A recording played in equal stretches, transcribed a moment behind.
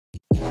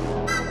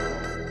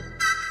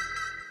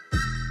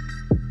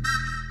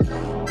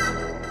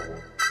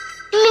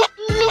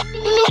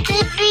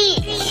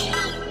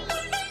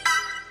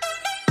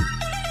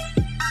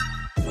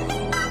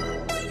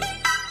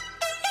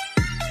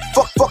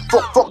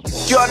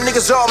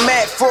niggas all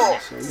mad for?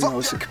 So,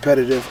 it's a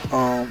competitive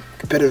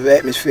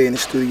atmosphere in the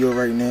studio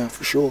right now,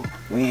 for sure.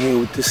 We in here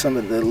with some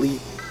of the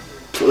elite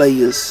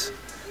players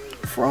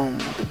from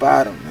the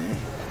bottom, man.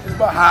 It's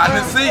about hide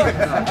and seek.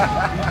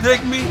 You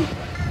dig me?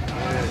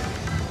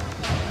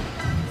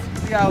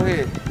 We out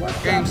here.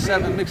 Game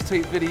 7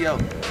 mixtape video.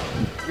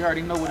 You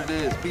already know what it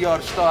is. BR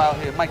the Star out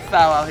here. Mike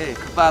Fowl out here.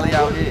 Cavalli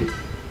out here.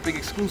 Big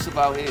exclusive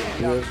out here.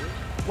 Yeah.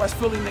 West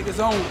Philly niggas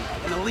own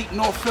and elite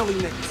North Philly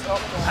niggas.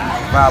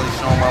 Cavalli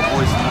showing my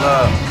boys some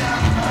love.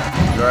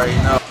 You already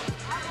know.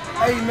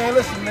 Hey man,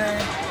 listen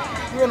man.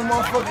 We're on the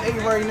motherfucking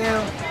 8 right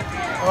now.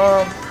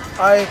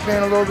 I ain't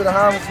paying a little bit of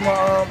homage to my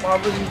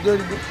original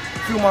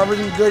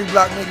dirty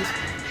block niggas.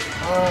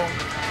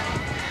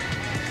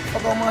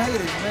 Fuck all my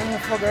haters, man.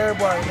 Fuck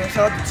everybody, man.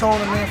 Shout out to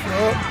Tony, man, for the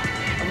hook.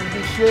 I mean,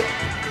 good shit.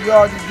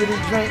 Y'all just get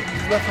his drink. We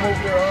just left him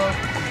over there,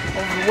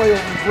 over the way,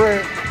 over the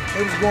bread.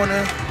 They was going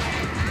in.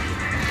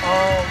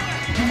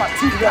 You my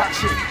teeth got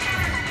shit.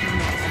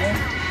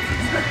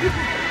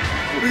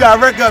 We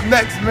got Rick up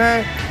next,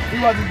 man. We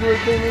about to do a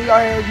thing, man. Y'all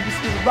here, you can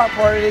see the block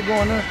party, they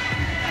going in.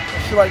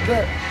 And shit like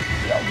that.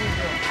 Y'all do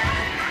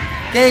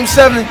that. Game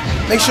 7,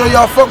 make sure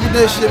y'all fuck with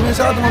that shit, man.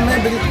 Shout out to my man,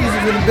 Big Easy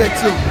in the bed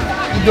too.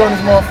 He doing this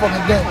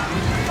motherfucking thing.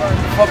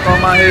 Fuck all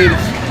my haters.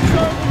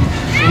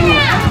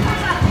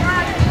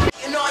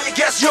 You know, you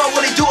guess you don't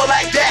really do it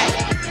like that.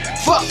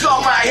 Fuck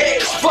all my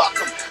haters, fuck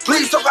them.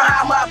 Please don't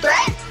behind my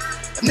back.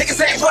 If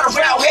niggas ain't run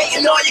around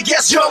hating on you,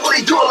 guess you don't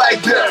really do it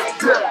like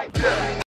that.